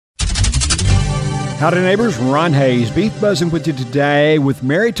Howdy neighbors, Ron Hayes, Beef Buzzing with you today with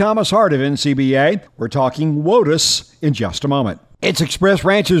Mary Thomas Hart of NCBA. We're talking WOTUS in just a moment. It's Express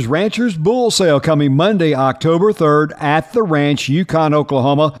Ranch's Ranchers Bull Sale coming Monday, October 3rd at the ranch, Yukon,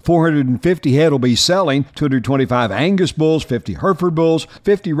 Oklahoma. 450 head will be selling, 225 Angus bulls, 50 Hereford bulls,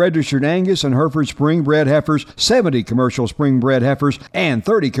 50 registered Angus and Hereford spring-bred heifers, 70 commercial spring-bred heifers, and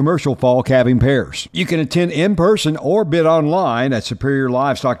 30 commercial fall calving pairs. You can attend in person or bid online at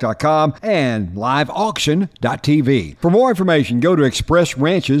superiorlivestock.com and liveauction.tv. For more information, go to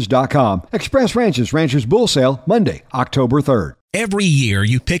expressranches.com. Express Ranches, Ranchers Bull Sale, Monday, October 3rd. Every year,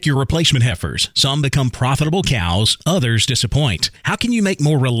 you pick your replacement heifers. Some become profitable cows, others disappoint. How can you make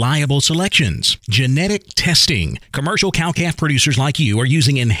more reliable selections? Genetic testing. Commercial cow-calf producers like you are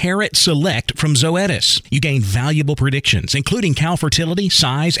using Inherit Select from WOTUS. You gain valuable predictions, including cow fertility,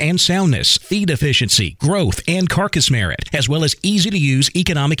 size, and soundness, feed efficiency, growth, and carcass merit, as well as easy-to-use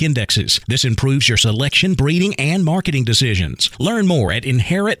economic indexes. This improves your selection, breeding, and marketing decisions. Learn more at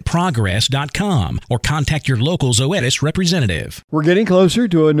inheritprogress.com or contact your local WOTUS representative. We're getting closer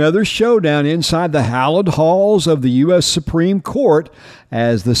to another showdown inside the hallowed halls of the U.S. Supreme Court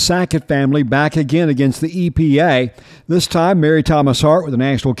as the Sacket family back again against the EPA. This time, Mary Thomas Hart with the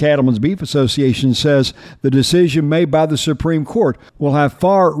National Cattlemen's Beef Association says the decision made by the Supreme Court will have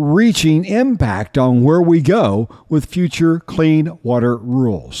far-reaching impact on where we go with future clean water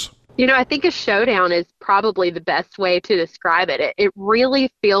rules. You know, I think a showdown is probably the best way to describe it. It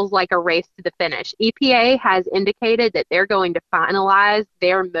really feels like a race to the finish. EPA has indicated that they're going to finalize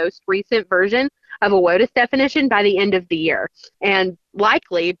their most recent version of a WOTUS definition by the end of the year. And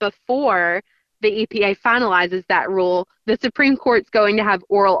likely before the EPA finalizes that rule, the Supreme Court's going to have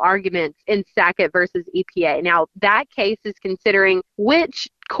oral arguments in Sacket versus EPA. Now, that case is considering which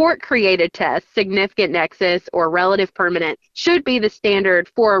court-created test, significant nexus or relative permanence, should be the standard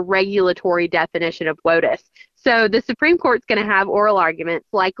for a regulatory definition of WOTUS. So the Supreme Court's going to have oral arguments.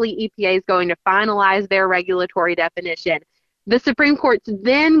 Likely EPA is going to finalize their regulatory definition. The Supreme Court's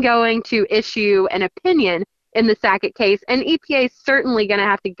then going to issue an opinion in the Sacket case, and EPA is certainly going to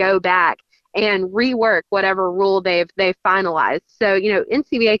have to go back and rework whatever rule they've finalized. So,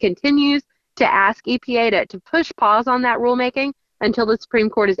 NCBA continues to ask EPA to push pause on that rulemaking until the Supreme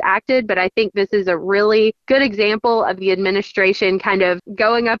Court has acted. But I think this is a really good example of the administration kind of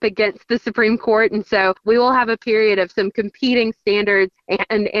going up against the Supreme Court. And so we will have a period of some competing standards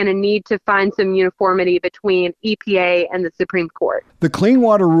and a need to find some uniformity between EPA and the Supreme Court. The Clean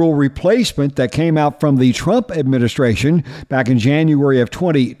Water Rule replacement that came out from the Trump administration back in January of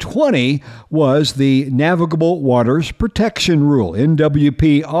 2020 was the Navigable Waters Protection Rule,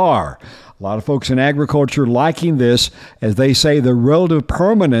 NWPR. A lot of folks in agriculture liking this, as they say the relative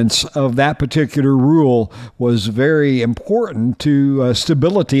permanence of that particular rule was very important to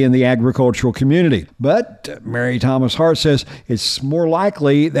stability in the agricultural community. But Mary Thomas Hart says it's more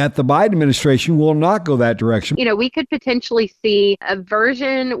likely that the Biden administration will not go that direction. We could potentially see a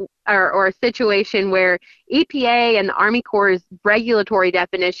version or a situation where EPA and the Army Corps' regulatory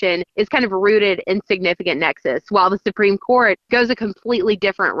definition is kind of rooted in significant nexus, while the Supreme Court goes a completely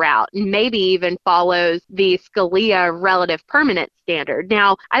different route and maybe even follows the Scalia relative permanence standard.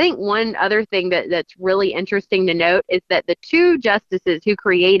 Now, I think one other thing that's really interesting to note is that the two justices who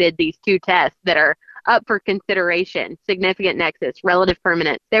created these two tests that are up for consideration, significant nexus, relative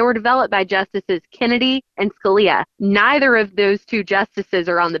permanence, they were developed by Justices Kennedy and Scalia. Neither of those two justices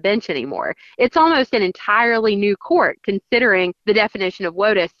are on the bench anymore. It's almost an entirely new court considering the definition of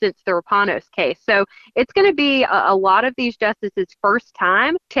WOTUS since the Rapanos case. So it's going to be a lot of these justices' first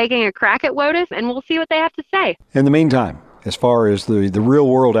time taking a crack at WOTUS, and we'll see what they have to say. In the meantime, as far as the real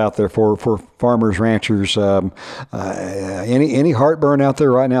world out there for farmers, ranchers, any heartburn out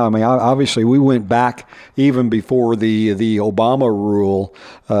there right now? I mean, obviously we went back even before the Obama rule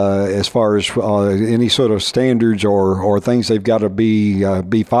as far as any sort of standards or things they've got to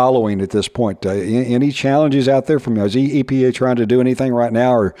be following at this point. Any challenges out there from is EPA trying to do anything right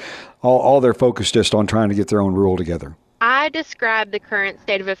now, or all their focus just on trying to get their own rule together? I describe the current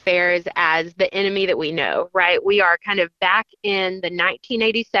state of affairs as the enemy that we know, right? We are kind of back in the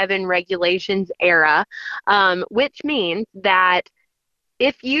 1987 regulations era, which means that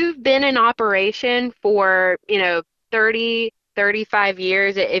if you've been in operation for, 30, 35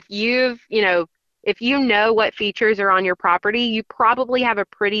 years, if you know what features are on your property, you probably have a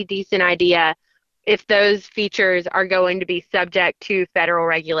pretty decent idea if those features are going to be subject to federal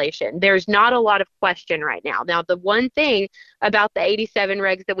regulation. There's not a lot of question right now. Now, the one thing about the 87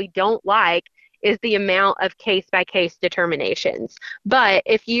 regs that we don't like is the amount of case-by-case determinations. But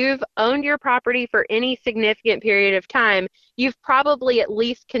if you've owned your property for any significant period of time, you've probably at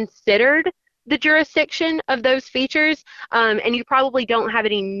least considered the jurisdiction of those features, and you probably don't have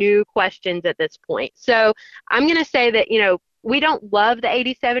any new questions at this point. So I'm going to say that, we don't love the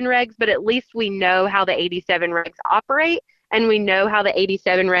 87 regs, but at least we know how the 87 regs operate, and we know how the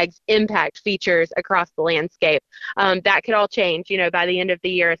 87 regs impact features across the landscape. That could all change, by the end of the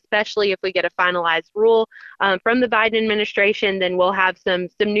year, especially if we get a finalized rule from the Biden administration. Then we'll have some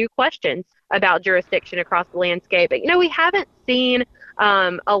new questions about jurisdiction across the landscape. But, we haven't seen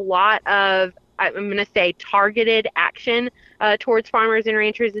a lot of, I'm going to say, targeted action towards farmers and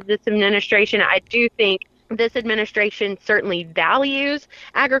ranchers in this administration. I do think this administration certainly values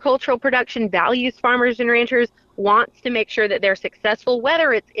agricultural production, values farmers and ranchers, wants to make sure that they're successful,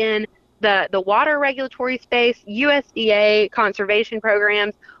 whether it's in the water regulatory space, USDA conservation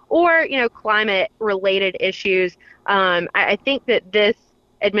programs, or, climate-related issues. I think that this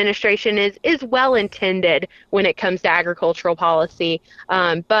administration is well intended when it comes to agricultural policy.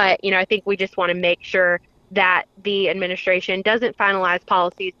 But, I think we just want to make sure that the administration doesn't finalize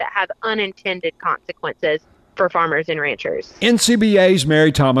policies that have unintended consequences for farmers and ranchers. NCBA's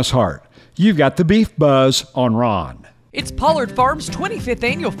Mary Thomas Hart. You've got the Beef Buzz on Ron. It's Pollard Farms' 25th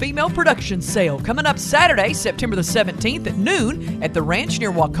Annual Female Production Sale coming up Saturday, September the 17th at noon at the ranch near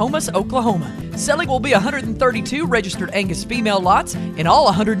Wacomas, Oklahoma. Selling will be 132 registered Angus female lots and all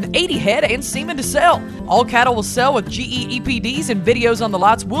 180 head and semen to sell. All cattle will sell with GE EPDs, and videos on the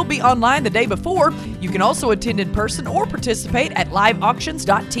lots will be online the day before. You can also attend in person or participate at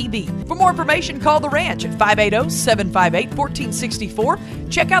liveauctions.tv. For more information, call the ranch at 580-758-1464.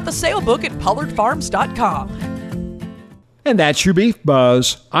 Check out the sale book at pollardfarms.com. And that's your Beef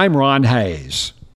Buzz. I'm Ron Hayes.